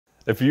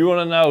If you want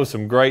to know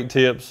some great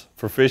tips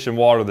for fishing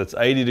water that's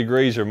 80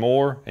 degrees or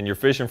more and you're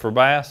fishing for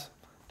bass,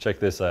 check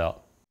this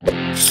out. The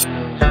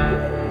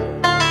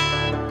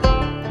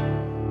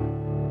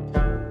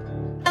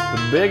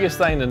biggest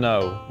thing to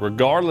know,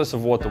 regardless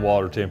of what the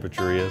water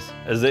temperature is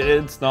that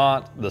it's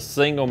not the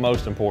single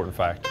most important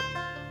factor.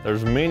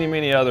 There's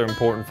many other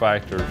important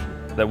factors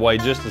that weigh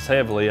just as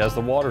heavily as the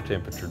water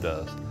temperature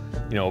does.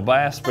 You know, a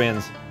bass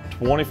spends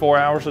 24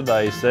 hours a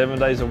day, 7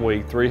 days a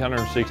week,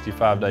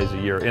 365 days a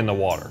year in the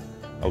water.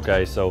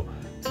 Okay, so,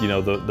 you know,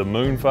 the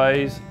moon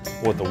phase,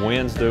 what the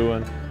wind's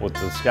doing, what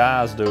the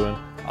sky's doing,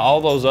 all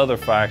those other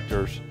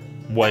factors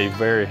weigh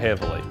very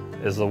heavily.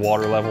 Is the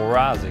water level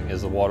rising?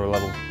 Is the water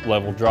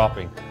level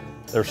dropping?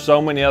 There's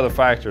so many other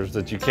factors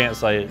that you can't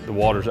say the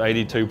water's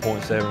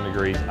 82.7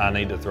 degrees, I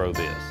need to throw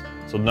this.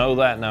 So know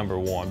that, number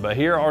one. But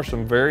here are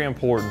some very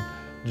important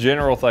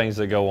general things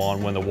that go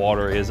on when the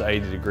water is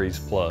 80 degrees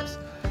plus.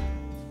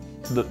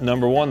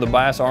 Number one, the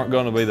bass aren't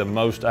going to be the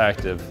most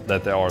active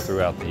that they are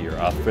throughout the year.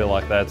 I feel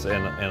like that's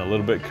in a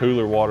little bit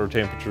cooler water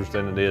temperatures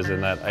than it is in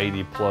that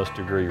 80+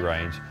 degree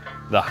range.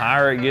 The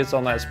higher it gets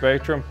on that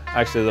spectrum,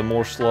 actually the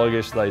more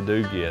sluggish they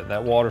do get.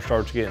 That water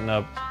starts getting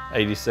up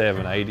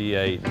 87,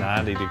 88,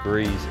 90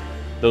 degrees.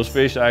 Those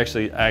fish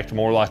actually act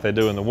more like they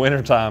do in the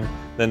wintertime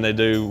than they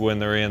do when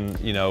they're in,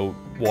 you know,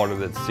 water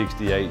that's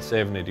 68,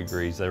 70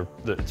 degrees.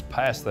 It's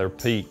past their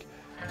peak.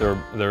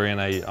 They're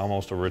in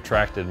almost a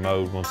retracted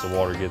mode once the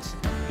water gets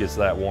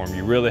that warm.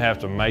 You really have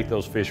to make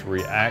those fish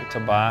react to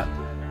bite,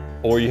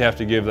 or you have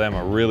to give them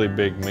a really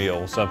big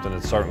meal, something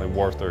that's certainly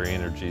worth their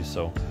energy.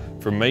 So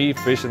for me,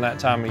 fishing that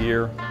time of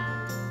year,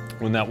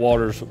 when that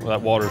water's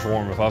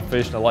warm, if I'm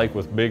fishing a lake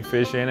with big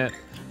fish in it,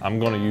 I'm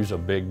going to use a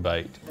big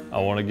bait. I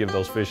want to give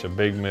those fish a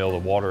big meal. The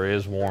water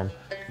is warm,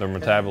 their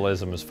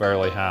metabolism is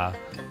fairly high,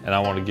 and I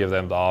want to give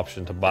them the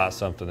option to bite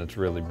something that's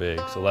really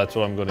big. So that's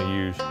what I'm going to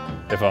use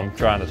if I'm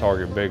trying to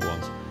target big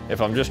ones.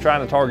 If I'm just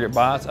trying to target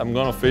bites, I'm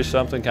going to fish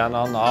something kind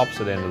of on the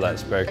opposite end of that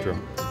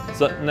spectrum.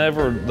 So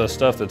never the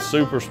stuff that's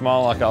super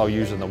small like I'll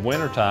use in the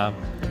wintertime,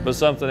 but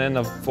something in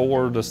the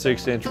 4 to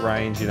 6 inch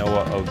range, you know,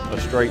 a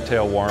straight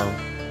tail worm,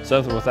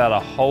 something without a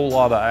whole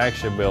lot of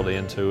action built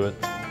into it,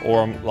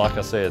 or like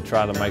I said,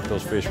 trying to make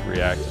those fish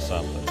react to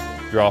something.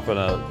 Dropping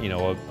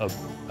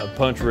a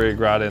punch rig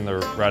right in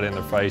their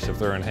face if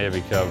they're in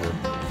heavy cover,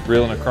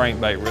 reeling a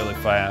crankbait really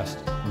fast,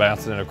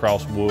 bouncing it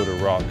across wood or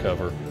rock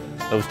cover.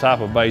 Those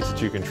type of baits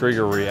that you can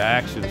trigger a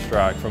reaction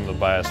strike from the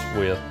bass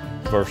with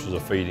versus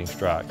a feeding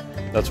strike.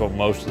 That's what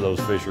most of those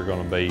fish are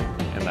going to be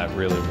in that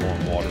really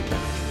warm water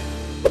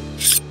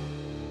temperature.